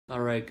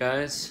Alright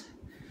guys,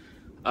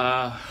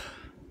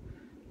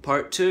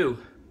 part 2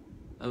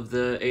 of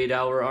the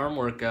 8-hour arm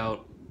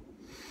workout.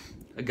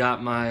 I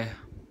got my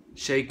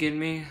shake in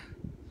me,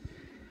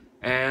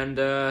 and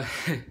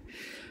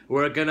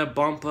we're gonna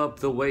bump up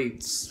the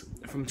weights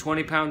from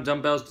 20-pound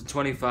dumbbells to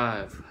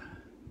 25.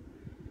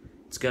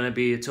 It's gonna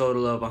be a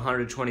total of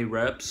 120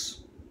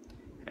 reps,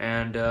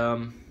 and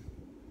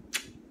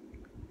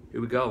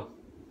here we go.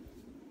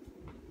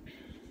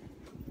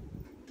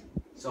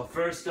 So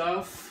first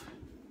off,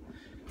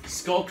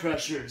 skull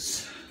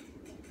crushers,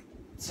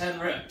 10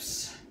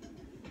 reps.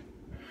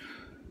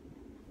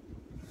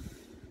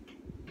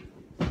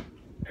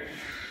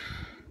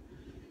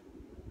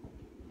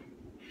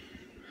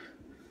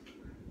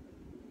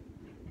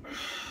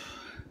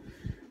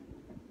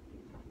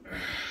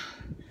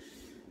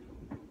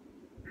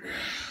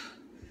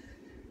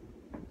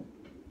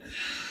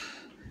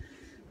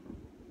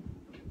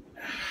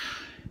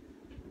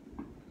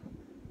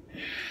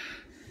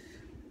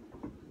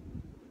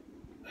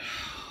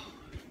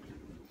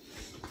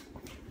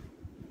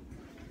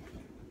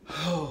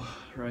 Oh,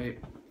 right.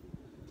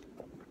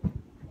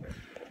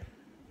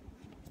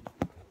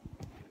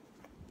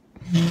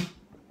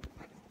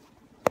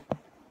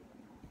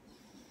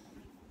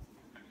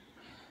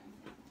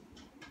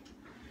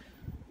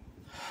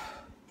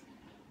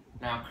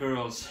 Now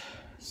curls,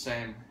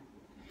 same.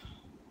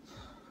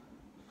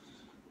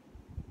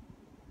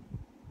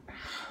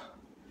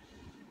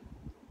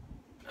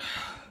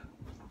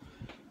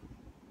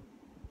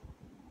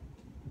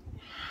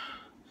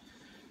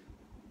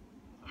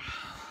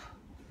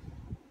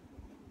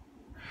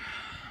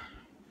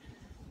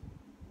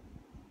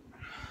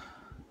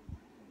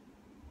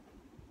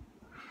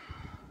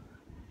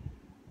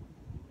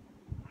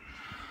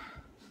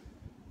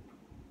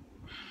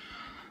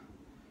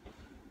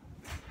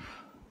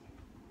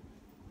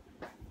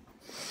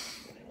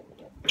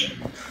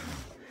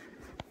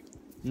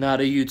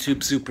 Not a YouTube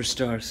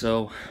superstar,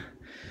 so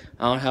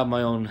I don't have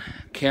my own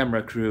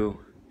camera crew.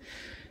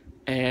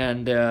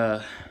 And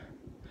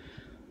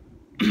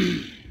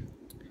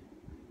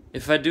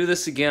if I do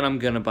this again, I'm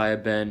gonna buy a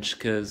bench,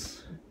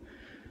 cause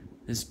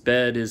this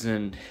bed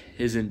isn't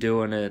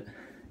doing it.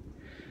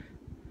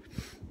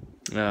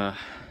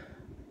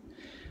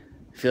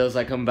 Feels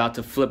like I'm about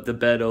to flip the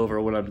bed over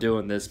when I'm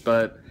doing this,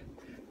 but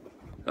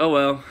oh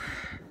well.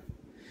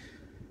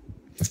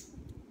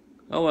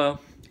 Oh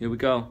well, here we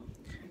go.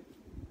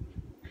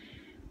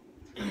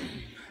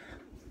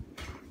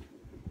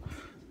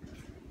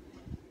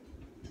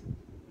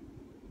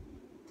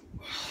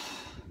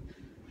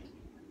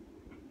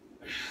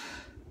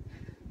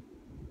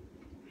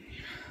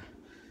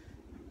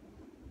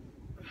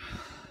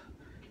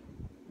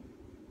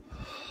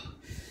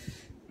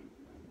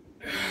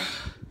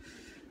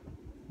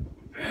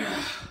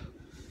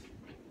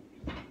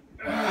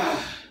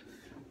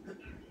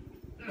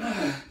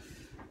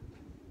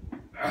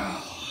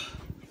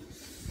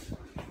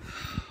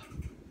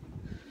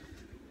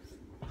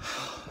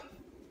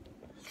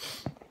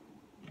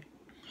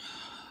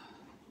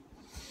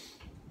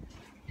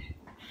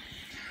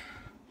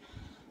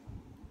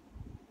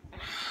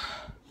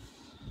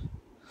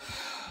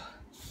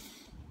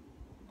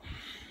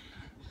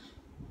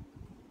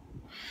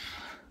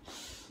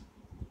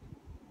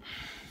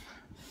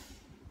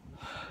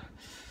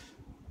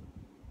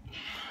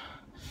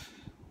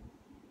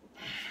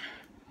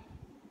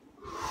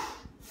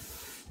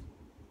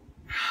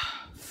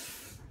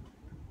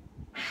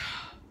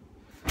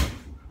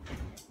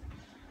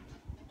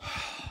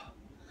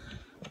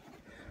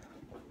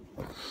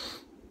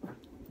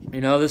 You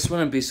know, this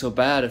wouldn't be so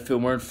bad if it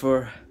weren't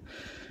for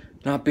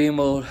not being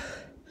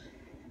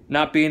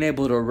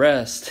able to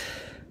rest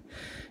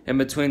in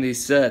between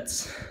these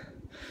sets.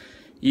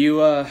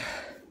 You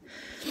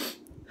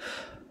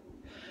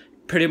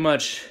pretty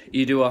much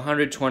you do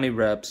 120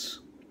 reps.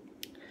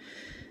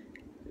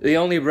 The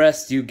only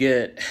rest you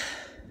get,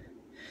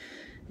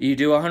 you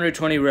do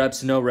 120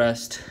 reps, no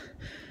rest,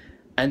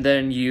 and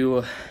then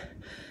your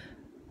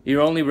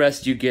only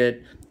rest you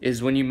get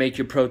is when you make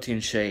your protein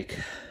shake.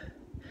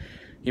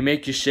 You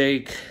make your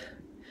shake,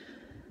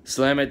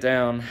 slam it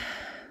down,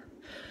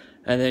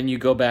 and then you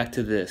go back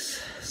to this.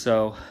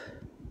 So,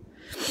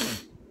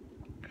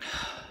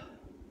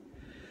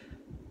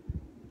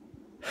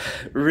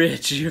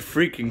 Rich, you're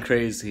freaking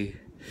crazy.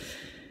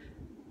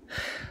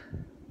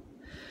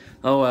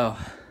 Oh well.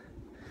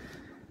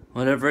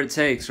 Whatever it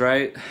takes,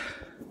 right?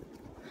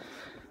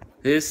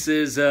 This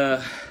is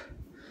what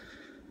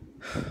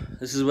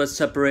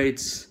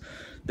separates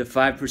the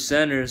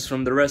 5%ers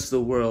from the rest of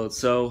the world,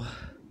 so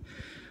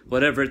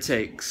whatever it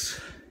takes.